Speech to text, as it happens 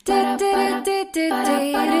Hello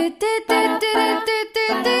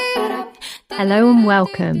and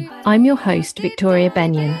welcome. I'm your host, Victoria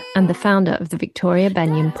Benyon, and the founder of the Victoria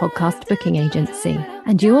Benyon Podcast Booking Agency.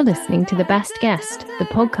 And you're listening to The Best Guest, the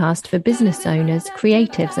podcast for business owners,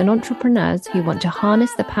 creatives, and entrepreneurs who want to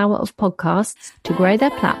harness the power of podcasts to grow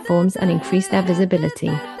their platforms and increase their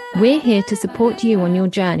visibility. We're here to support you on your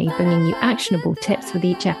journey, bringing you actionable tips with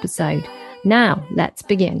each episode. Now, let's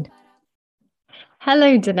begin.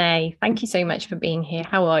 Hello, Danae. Thank you so much for being here.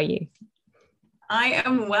 How are you? I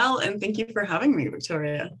am well, and thank you for having me,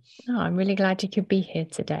 Victoria. Oh, I'm really glad you could be here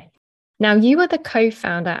today. Now, you are the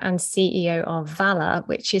co-founder and CEO of Valor,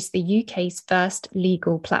 which is the UK's first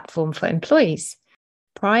legal platform for employees.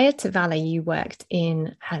 Prior to Valor, you worked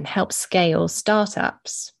in and helped scale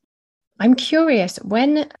startups. I'm curious,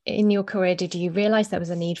 when in your career did you realize there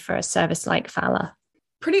was a need for a service like Valor?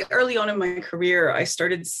 Pretty early on in my career, I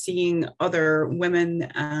started seeing other women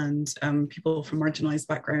and people from marginalized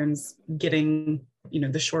backgrounds getting,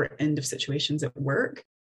 the short end of situations at work.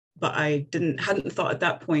 But I hadn't thought at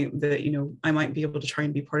that point that, I might be able to try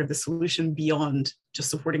and be part of the solution beyond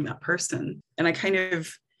just supporting that person. And I kind of,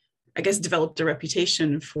 developed a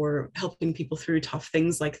reputation for helping people through tough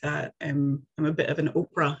things like that. I'm a bit of an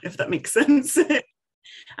Oprah, if that makes sense.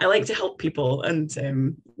 I like to help people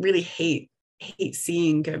and really hate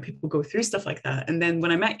seeing people go through stuff like that. And then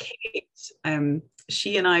when I met Kate,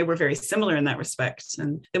 she and I were very similar in that respect.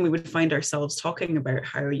 And then we would find ourselves talking about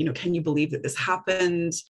how, can you believe that this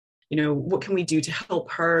happened? What can we do to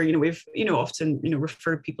help her? We've, often,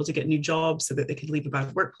 referred people to get new jobs so that they could leave a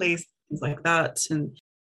bad workplace, things like that. And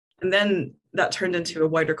then that turned into a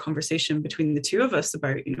wider conversation between the two of us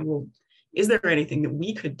about, is there anything that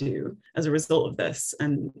we could do as a result of this?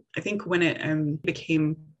 And I think when it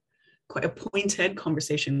became quite a pointed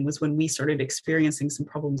conversation was when we started experiencing some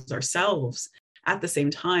problems ourselves at the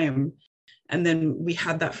same time. And then we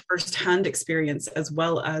had that firsthand experience as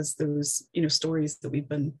well as those, stories that we've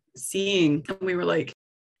been seeing. And we were like,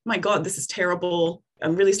 my God, this is terrible.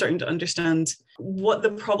 I'm really starting to understand what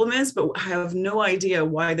the problem is, but I have no idea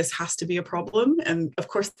why this has to be a problem. And of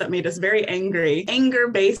course, that made us very angry.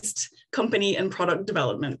 Anger-based company and product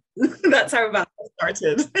development. That's how that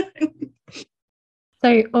started.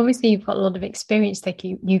 So obviously you've got a lot of experience that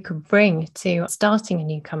you could bring to starting a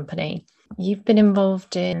new company. You've been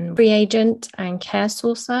involved in Free Agent and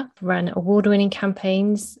CareSourcer, run award-winning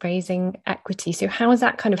campaigns, raising equity. So how has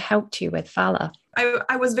that kind of helped you with Valor?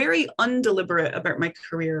 I was very undeliberate about my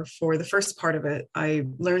career for the first part of it. I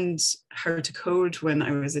learned how to code when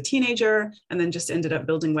I was a teenager and then just ended up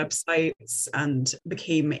building websites and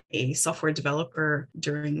became a software developer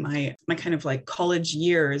during my kind of like college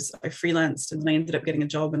years. I freelanced and I ended up getting a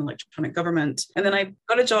job in electronic government. And then I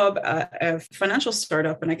got a job at a financial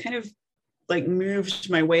startup and I kind of moved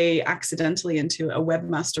my way accidentally into a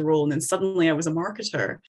webmaster role. And then suddenly I was a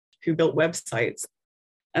marketer who built websites.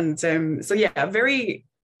 And a very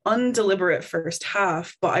undeliberate first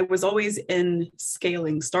half, but I was always in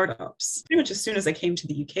scaling startups. Pretty much as soon as I came to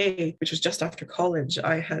the UK, which was just after college,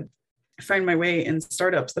 I had found my way in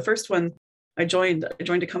startups. The first one I joined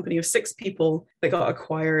a company of 6 people that got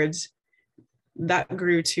acquired. That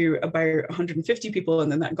grew to about 150 people, and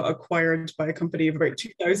then that got acquired by a company of about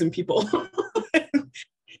 2,000 people.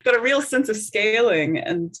 Got a real sense of scaling.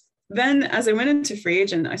 And then as I went into Free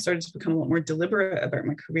Agent, I started to become a lot more deliberate about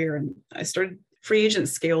my career. And Free Agent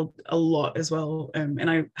scaled a lot as well. And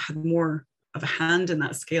I had more of a hand in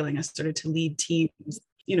that scaling. I started to lead teams,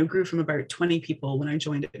 grew from about 20 people when I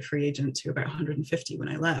joined at Free Agent to about 150 when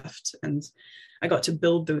I left. And I got to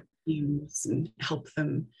build those teams and help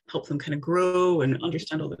them kind of grow and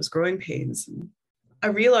understand all those growing pains. And I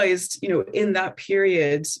realized, in that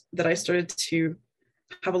period that I started to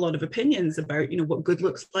have a lot of opinions about, what good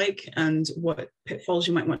looks like and what pitfalls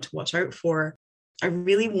you might want to watch out for. I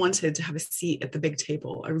really wanted to have a seat at the big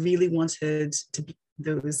table. I really wanted to be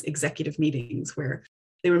those executive meetings where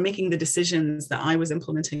they were making the decisions that I was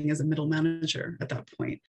implementing as a middle manager at that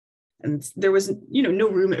point. And there was, no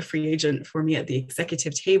room at Free Agent for me at the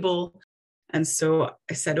executive table. And so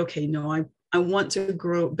I said, okay, no, I want to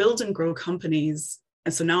build and grow companies.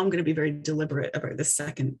 And so now I'm going to be very deliberate about the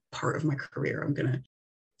second part of my career. I'm going to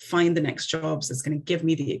find the next jobs that's going to give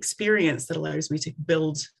me the experience that allows me to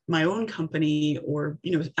build my own company or,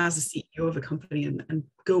 as a CEO of a company and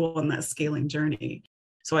go on that scaling journey.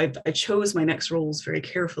 So I chose my next roles very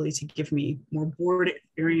carefully to give me more board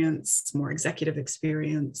experience, more executive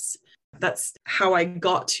experience. That's how I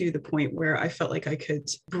got to the point where I felt like I could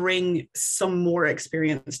bring some more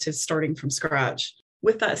experience to starting from scratch.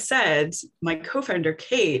 With that said, my co-founder,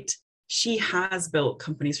 Kate, she has built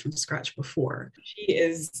companies from scratch before. She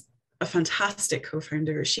is a fantastic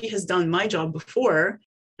co-founder. She has done my job before,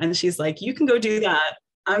 and she's like, you can go do that.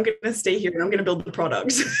 I'm going to stay here and I'm going to build the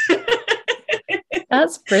product.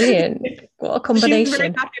 That's brilliant. What a combination. She's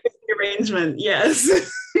very happy with the arrangement. Yes.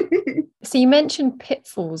 So you mentioned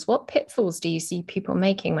pitfalls. What pitfalls do you see people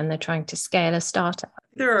making when they're trying to scale a startup?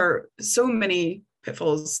 There are so many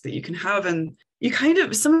pitfalls that you can have, and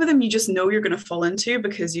some of them you just know you're going to fall into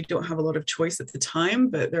because you don't have a lot of choice at the time,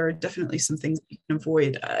 but there are definitely some things you can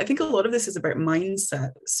avoid. I think a lot of this is about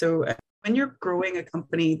mindset. So when you're growing a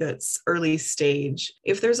company that's early stage,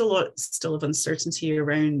 if there's a lot still of uncertainty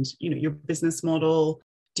around, your business model,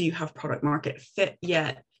 do you have product market fit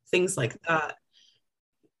yet? Things like that.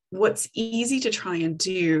 What's easy to try and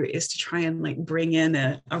do is to try and bring in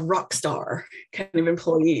a rock star kind of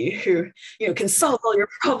employee who can solve all your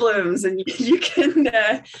problems, and you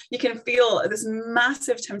can feel this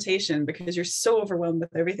massive temptation because you're so overwhelmed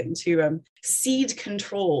with everything to cede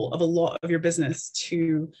control of a lot of your business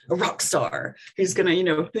to a rock star who's gonna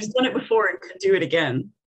who's done it before and can do it again.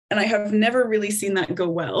 And I have never really seen that go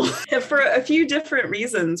well for a few different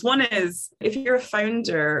reasons. One is, if you're a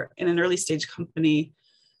founder in an early stage company,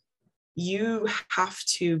 you have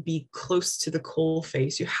to be close to the coal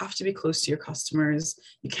face. You have to be close to your customers.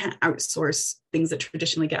 You can't outsource things that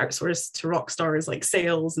traditionally get outsourced to rock stars like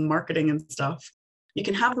sales and marketing and stuff. You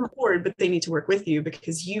can have them forward, but they need to work with you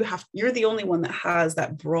because you're the only one that has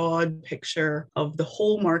that broad picture of the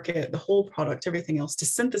whole market, the whole product, everything else, to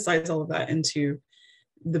synthesize all of that into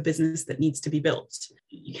the business that needs to be built.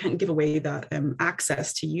 You can't give away that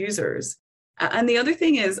access to users. And the other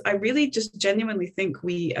thing is, I really just genuinely think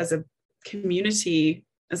we as a community,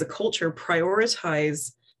 as a culture,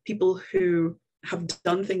 prioritize people who have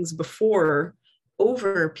done things before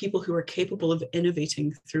over people who are capable of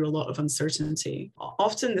innovating through a lot of uncertainty.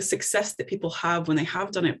 Often the success that people have when they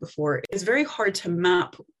have done it before is very hard to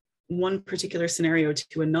map one particular scenario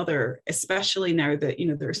to another, especially now that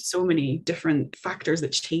there are so many different factors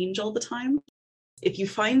that change all the time. If you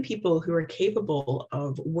find people who are capable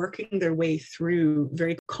of working their way through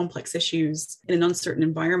very complex issues in an uncertain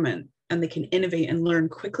environment, and they can innovate and learn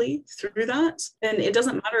quickly through that, then it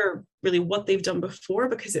doesn't matter really what they've done before,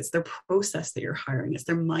 because it's their process that you're hiring, it's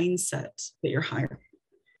their mindset that you're hiring.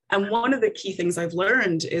 And one of the key things I've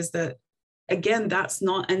learned is that, again, that's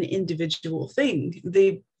not an individual thing.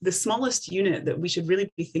 The smallest unit that we should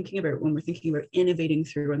really be thinking about when we're thinking about innovating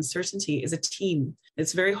through uncertainty is a team.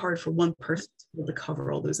 It's very hard for one person to be able to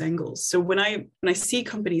cover all those angles. So when I see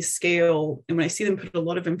companies scale, and when I see them put a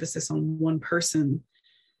lot of emphasis on one person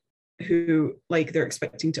who they're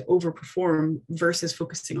expecting to overperform versus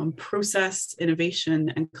focusing on process,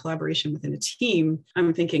 innovation, and collaboration within a team,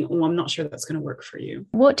 I'm thinking, I'm not sure that's going to work for you.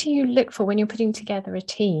 What do you look for when you're putting together a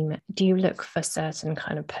team? Do you look for certain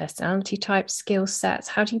kind of personality types, skill sets?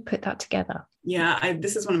 How do you put that together? Yeah,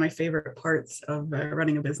 this is one of my favorite parts of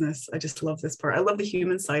running a business. I just love this part. I love the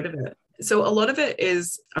human side of it. So a lot of it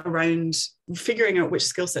is around figuring out which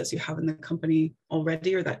skill sets you have in the company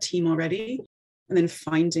already, or that team already, and then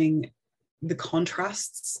finding the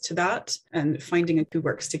contrasts to that and finding who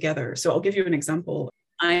works together. So I'll give you an example.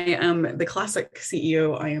 I am the classic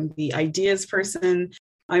CEO. I am the ideas person.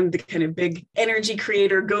 I'm the kind of big energy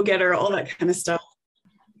creator, go-getter, all that kind of stuff.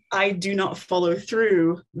 I do not follow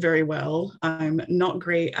through very well. I'm not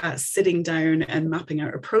great at sitting down and mapping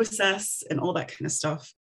out a process and all that kind of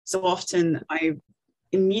stuff. So often I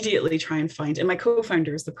immediately try and find, and my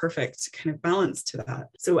co-founder is the perfect kind of balance to that.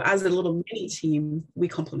 So as a little mini team, we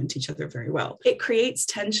complement each other very well. It creates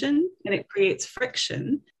tension and it creates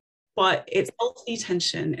friction, but it's healthy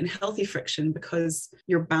tension and healthy friction because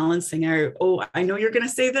you're balancing out, I know you're going to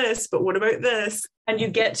say this, but what about this? And you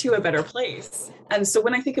get to a better place. And so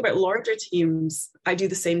when I think about larger teams, I do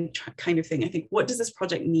the same kind of thing. I think, what does this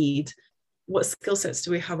project need? What skill sets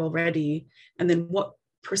do we have already? And then what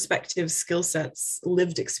perspective, skill sets,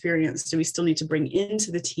 lived experience do we still need to bring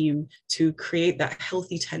into the team to create that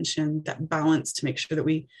healthy tension, that balance, to make sure that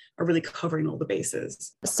we are really covering all the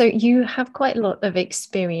bases? So you have quite a lot of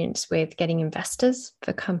experience with getting investors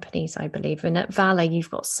for companies, I believe. And at Vala,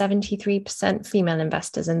 you've got 73% female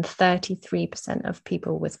investors and 33% of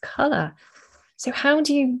people with colour. So how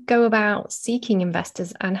do you go about seeking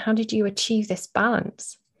investors, and how did you achieve this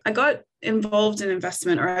balance? I got involved in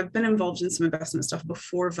investment, or I've been involved in some investment stuff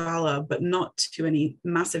before Vala, but not to any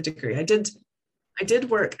massive degree. I did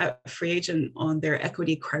work at Free Agent on their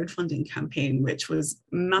equity crowdfunding campaign, which was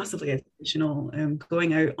massively educational,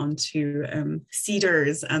 going out onto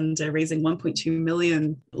seeders and raising 1.2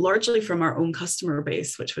 million, largely from our own customer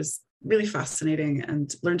base, which was really fascinating,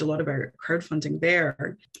 and learned a lot about crowdfunding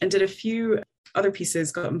there, and did a few other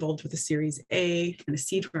pieces got involved with a Series A and a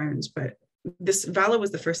seed round, but this Vala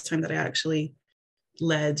was the first time that I actually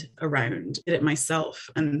led a round, did it myself.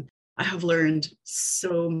 And I have learned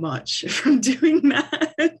so much from doing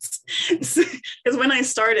that. Because when I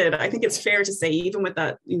started, I think it's fair to say, even with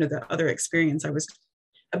that, the other experience, I was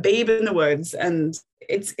a babe in the woods, and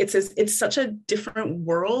it's such a different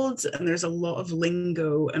world, and there's a lot of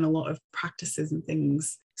lingo and a lot of practices and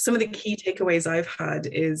things. Some of the key takeaways I've had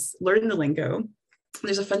is learn the lingo.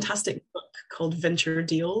 There's a fantastic book called Venture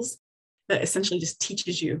Deals that essentially just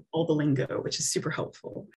teaches you all the lingo, which is super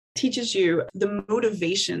helpful. Teaches you the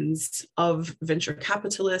motivations of venture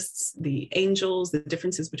capitalists, the angels, the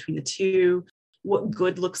differences between the two, what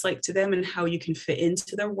good looks like to them and how you can fit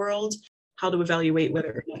into their world, how to evaluate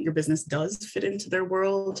whether or not your business does fit into their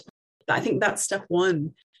world. I think that's step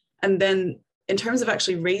one. And then in terms of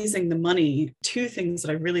actually raising the money, two things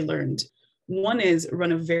that I really learned. One is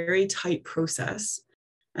run a very tight process.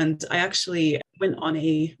 And I actually went on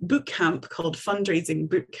a boot camp called Fundraising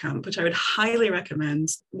Boot Camp, which I would highly recommend.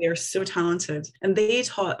 They are so talented. And they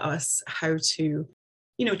taught us how to,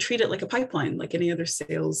 treat it like a pipeline, like any other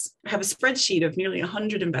sales. I have a spreadsheet of nearly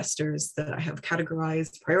 100 investors that I have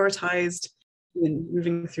categorized, prioritized, and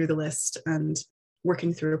moving through the list and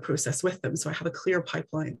working through a process with them. So I have a clear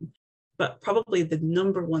pipeline. But probably the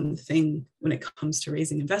number one thing when it comes to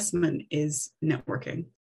raising investment is networking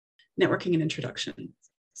and introduction.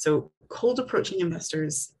 So cold approaching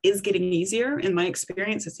investors is getting easier. In my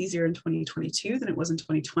experience, it's easier in 2022 than it was in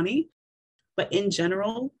 2020. But in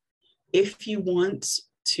general, if you want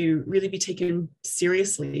to really be taken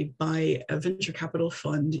seriously by a venture capital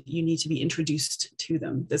fund, you need to be introduced to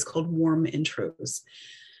them. That's called warm intros.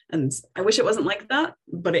 And I wish it wasn't like that,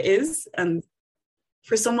 but it is. And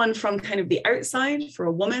for someone from kind of the outside, for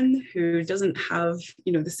a woman who doesn't have,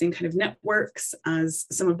 the same kind of networks as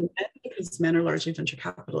some of the men, because men are largely venture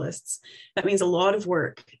capitalists, that means a lot of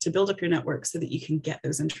work to build up your network so that you can get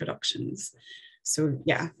those introductions. So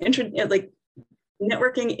yeah,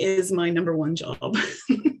 networking is my number one job.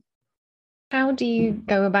 How do you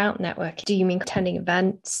go about networking? Do you mean attending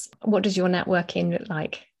events? What does your networking look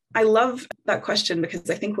like? I love that question because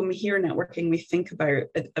I think when we hear networking, we think about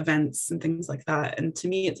events and things like that. And to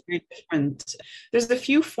me, it's very different. There's a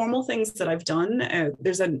few formal things that I've done.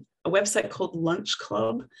 There's a website called Lunch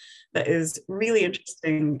Club that is really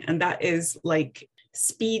interesting. And that is like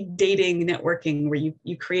speed dating networking, where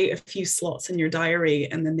you create a few slots in your diary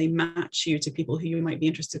and then they match you to people who you might be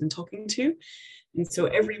interested in talking to. And so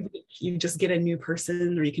every week you just get a new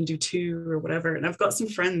person, or you can do two or whatever. And I've got some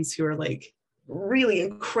friends who are like really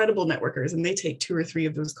incredible networkers, and they take 2 or 3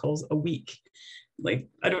 of those calls a week. Like,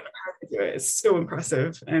 I don't know how they do it. It's so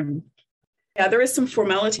impressive. Yeah, there is some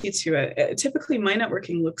formality to it. Typically, my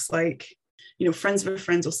networking looks like, friends of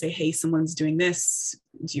friends will say, hey, someone's doing this.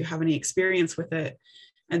 Do you have any experience with it?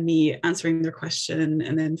 And me answering their question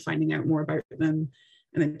and then finding out more about them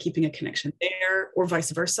and then keeping a connection there, or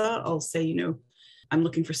vice versa. I'll say, I'm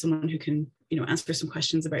looking for someone who can, answer some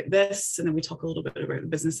questions about this. And then we talk a little bit about the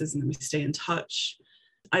businesses and then we stay in touch.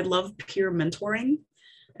 I love peer mentoring,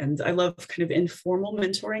 and I love kind of informal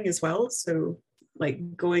mentoring as well. So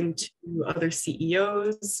like going to other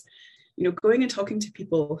CEOs, going and talking to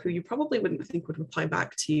people who you probably wouldn't think would reply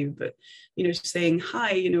back to you, but, saying, hi,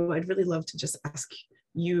 I'd really love to just ask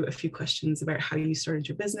you a few questions about how you started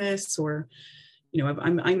your business, or,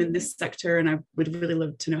 I'm in this sector and I would really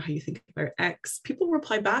love to know how you think about X. People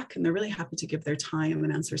reply back and they're really happy to give their time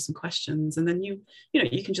and answer some questions. And then you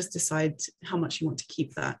can just decide how much you want to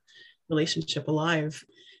keep that relationship alive.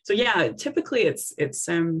 So yeah, typically it's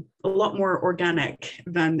a lot more organic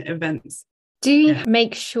than events. Do you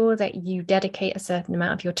make sure that you dedicate a certain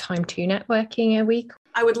amount of your time to networking a week?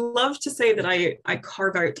 I would love to say that I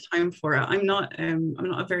carve out time for it. I'm not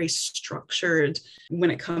a very structured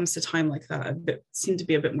when it comes to time like that. I seem to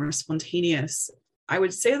be a bit more spontaneous. I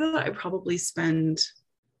would say that I probably spend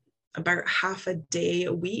about half a day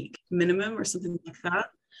a week minimum or something like that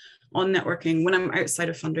on networking when I'm outside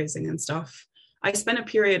of fundraising and stuff. I spent a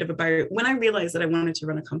period of about, when I realized that I wanted to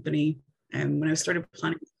run a company, and when I started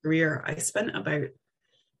planning my career, I spent about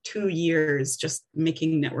 2 years just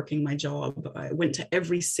making networking my job. I went to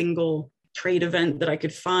every single trade event that I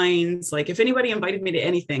could find. Like, if anybody invited me to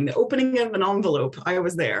anything, the opening of an envelope, I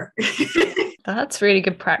was there. That's really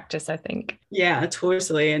good practice, I think. Yeah,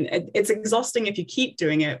 totally. And it's exhausting if you keep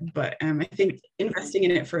doing it. But I think investing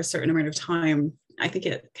in it for a certain amount of time I think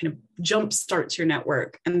it kind of jumpstarts your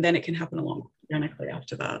network, and then it can happen along organically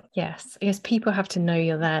after that. Yes, because people have to know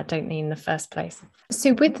you're there, don't they, in the first place?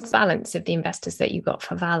 So with the balance of the investors that you got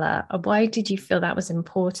for Valor, why did you feel that was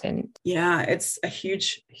important? Yeah, it's a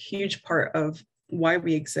huge, huge part of why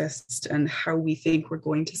we exist and how we think we're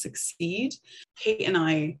going to succeed. Kate and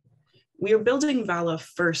I, we are building Vala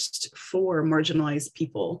first for marginalized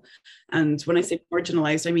people. And when I say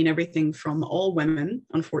marginalized, I mean everything from all women,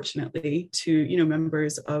 unfortunately, to,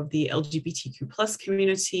 members of the LGBTQ plus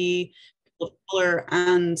community, people of color,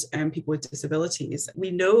 and people with disabilities.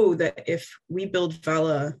 We know that if we build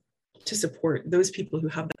Vala to support those people who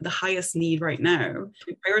have the highest need right now,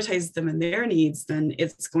 we prioritize them and their needs, then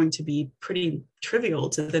it's going to be pretty trivial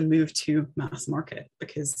to then move to mass market,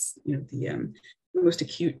 because the most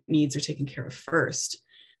acute needs are taken care of first.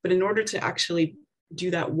 But in order to actually do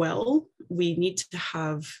that well, we need to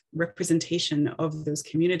have representation of those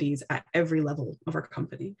communities at every level of our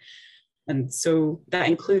company. And so that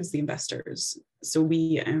includes the investors. So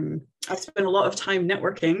I've spent a lot of time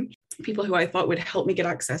networking people who I thought would help me get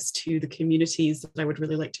access to the communities that I would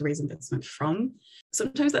really like to raise investment from.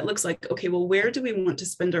 Sometimes that looks like, okay, well, where do we want to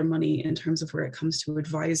spend our money in terms of where it comes to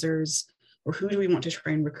advisors, or who do we want to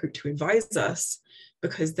try and recruit to advise us?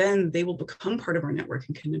 Because then they will become part of our network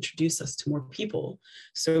and can introduce us to more people.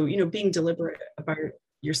 So, being deliberate about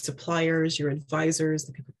your suppliers, your advisors,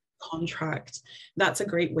 the people contract, that's a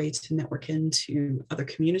great way to network into other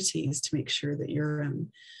communities to make sure that you're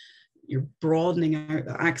broadening out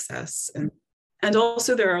the access. And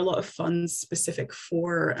also there are a lot of funds specific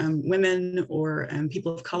for women or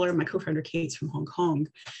people of color. My co-founder Kate's from Hong Kong.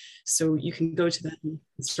 So you can go to them and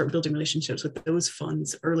start building relationships with those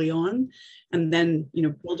funds early on, and then,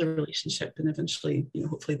 build a relationship, and eventually,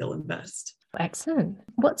 hopefully they'll invest. Excellent.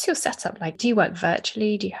 What's your setup like? Do you work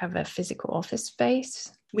virtually? Do you have a physical office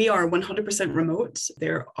space? We are 100% remote.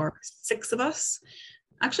 There are 6 of us.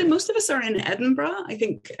 Actually, most of us are in Edinburgh, I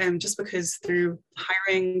think, just because through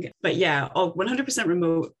hiring. But yeah, all 100%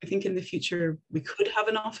 remote. I think in the future we could have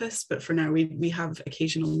an office, but for now we have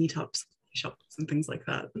occasional meetups, shops, and things like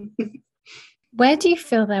that. Where do you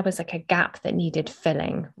feel there was like a gap that needed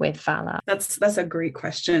filling with Vala? That's a great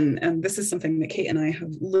question. And this is something that Kate and I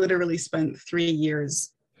have literally spent 3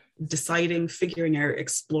 years deciding, figuring out,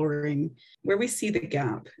 exploring. Where we see the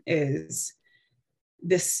gap is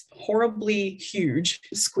this horribly huge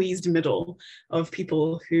squeezed middle of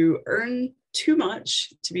people who earn too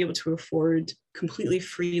much to be able to afford completely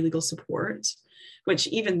free legal support, which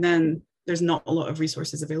even then there's not a lot of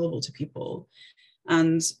resources available to people,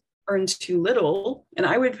 and earn too little. And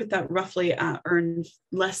I would put that roughly at earn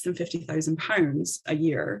less than £50,000 a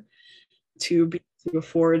year to be able to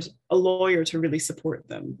afford a lawyer to really support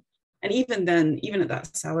them. And even then, even at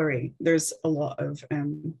that salary, there's a lot of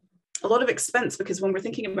expense, because when we're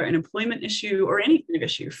thinking about an employment issue or any kind of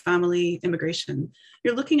issue, family, immigration,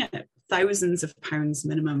 you're looking at thousands of pounds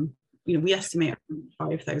minimum. We estimate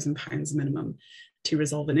 £5,000 minimum to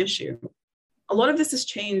resolve an issue. A lot of this has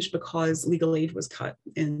changed because legal aid was cut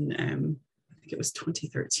in, I think it was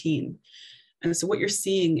 2013. And so what you're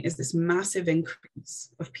seeing is this massive increase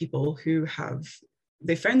of people who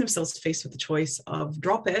they found themselves faced with the choice of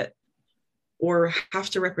drop it or have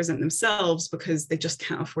to represent themselves because they just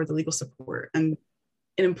can't afford the legal support. And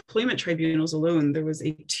in employment tribunals alone, there was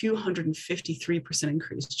a 253%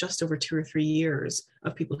 increase just over 2 or 3 years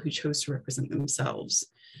of people who chose to represent themselves.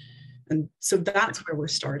 And so that's where we're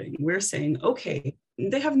starting. We're saying, okay,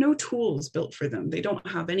 they have no tools built for them. They don't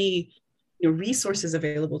have any resources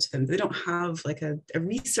available to them. They don't have like a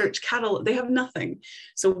research catalog. They have nothing.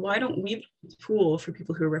 So why don't we build a tool for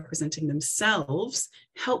people who are representing themselves,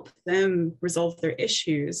 help them resolve their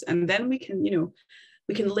issues, and then we can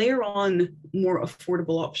layer on more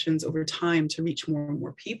affordable options over time to reach more and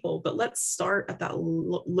more people. But let's start at that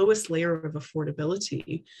lowest layer of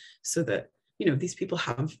affordability, so that these people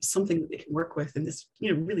have something that they can work with in this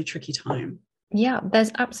really tricky time. Yeah,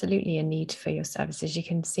 there's absolutely a need for your services. You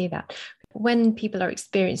can see that. When people are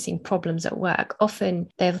experiencing problems at work, often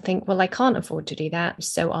they'll think, well, I can't afford to do that,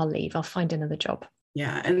 so I'll leave. I'll find another job.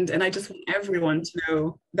 Yeah, and I just want everyone to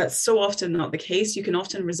know that's so often not the case. You can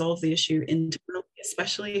often resolve the issue internally,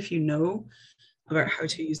 especially if you know about how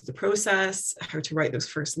to use the process, how to write those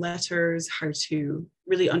first letters, how to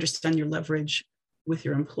really understand your leverage with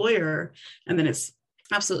your employer. And then it's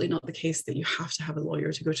absolutely not the case that you have to have a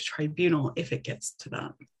lawyer to go to tribunal if it gets to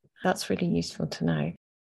that. That's really useful to know.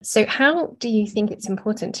 So how do you think it's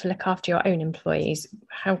important to look after your own employees?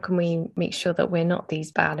 How can we make sure that we're not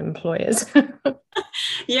these bad employers?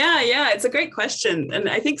 Yeah, it's a great question. And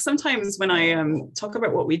I think sometimes when I talk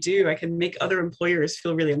about what we do, I can make other employers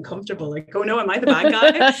feel really uncomfortable. Like, oh no, am I the bad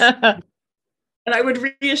guy? And I would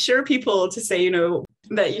reassure people to say,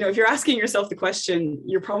 that, if you're asking yourself the question,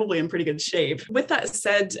 you're probably in pretty good shape. With that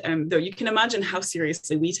said, though, you can imagine how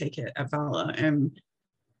seriously we take it at Vala.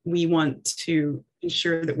 We want to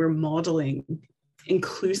ensure that we're modeling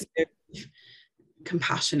inclusive,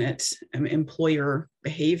 compassionate employer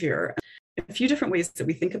behavior. A few different ways that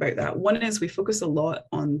we think about that. One is we focus a lot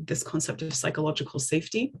on this concept of psychological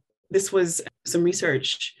safety. This was some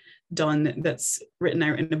research done that's written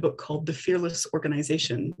out in a book called The Fearless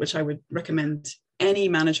Organization, which I would recommend any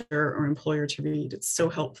manager or employer to read. It's so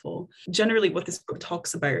helpful. Generally, what this book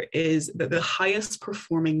talks about is that the highest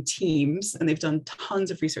performing teams, and they've done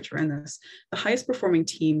tons of research around this, the highest performing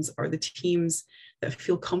teams are the teams that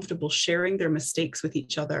feel comfortable sharing their mistakes with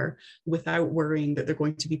each other without worrying that they're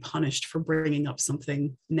going to be punished for bringing up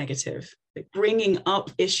something negative. Like, bringing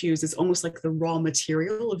up issues is almost like the raw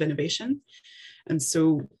material of innovation. And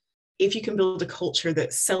so if you can build a culture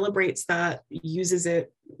that celebrates that, uses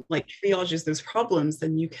it, like triages those problems,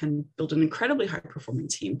 then you can build an incredibly high performing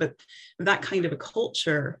team. But that kind of a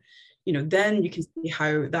culture, then you can see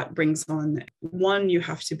how that brings on, one, you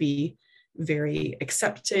have to be very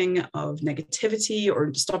accepting of negativity,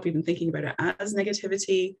 or stop even thinking about it as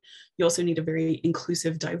negativity. You also need a very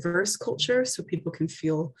inclusive, diverse culture, so people can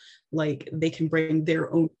feel like they can bring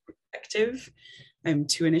their own perspective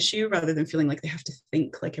to an issue, rather than feeling like they have to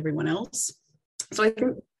think like everyone else. So I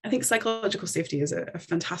think psychological safety is a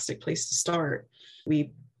fantastic place to start.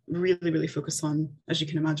 We really, really focus on, as you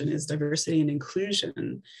can imagine, is diversity and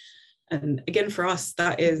inclusion. And again, for us,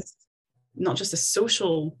 that is not just a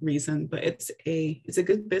social reason, but it's a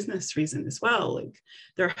good business reason as well. Like,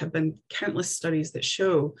 there have been countless studies that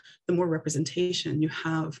show the more representation you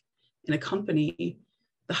have in a company,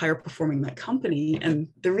 the higher performing that company. And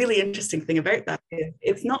the really interesting thing about that is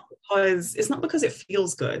it's not because it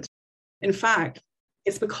feels good. In fact,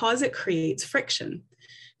 it's because it creates friction.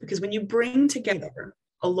 Because when you bring together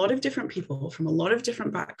a lot of different people from a lot of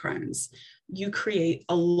different backgrounds, you create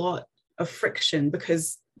a lot of friction,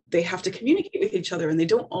 because they have to communicate with each other, and they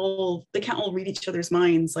can't all read each other's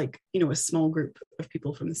minds like, a small group of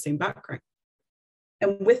people from the same background.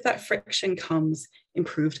 And with that friction comes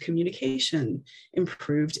improved communication,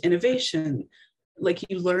 improved innovation. Like,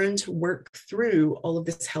 you learn to work through all of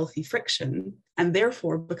this healthy friction, and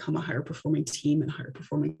therefore become a higher performing team and a higher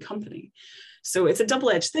performing company. So it's a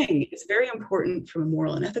double-edged thing. It's very important from a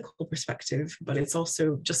moral and ethical perspective, but it's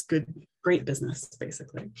also just great business,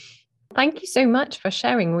 basically. Thank you so much for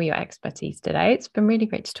sharing all your expertise today. It's been really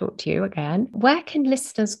great to talk to you again. Where can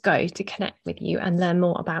listeners go to connect with you and learn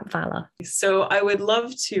more about Vala? So I would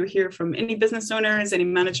love to hear from any business owners, any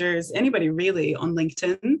managers, anybody really on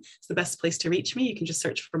LinkedIn. It's the best place to reach me. You can just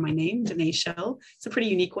search for my name, Danae Shell. It's a pretty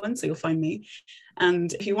unique one, so you'll find me.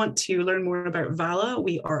 And if you want to learn more about Vala,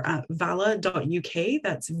 we are at vala.uk.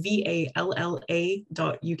 That's VALLA.uk.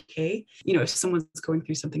 If someone's going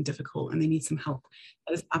through something difficult and they need some help,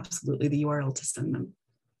 that is absolutely the URL to send them.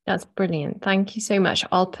 That's brilliant. Thank you so much.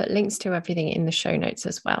 I'll put links to everything in the show notes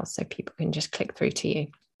as well, so people can just click through to you.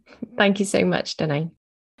 Thank you so much, Danae.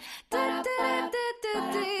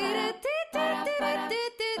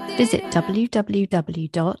 Visit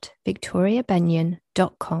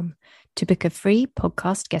www.victoriabenyon.com to book a free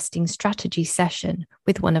podcast guesting strategy session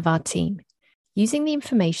with one of our team. Using the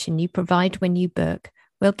information you provide when you book,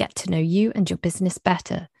 we'll get to know you and your business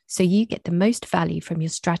better, so you get the most value from your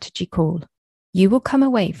strategy call. You will come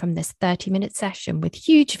away from this 30-minute session with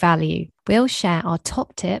huge value. We'll share our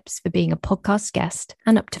top tips for being a podcast guest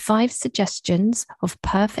and up to 5 suggestions of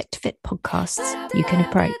perfect fit podcasts you can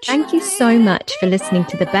approach. Thank you so much for listening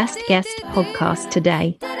to the Best Guest podcast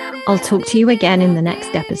today. I'll talk to you again in the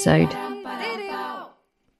next episode.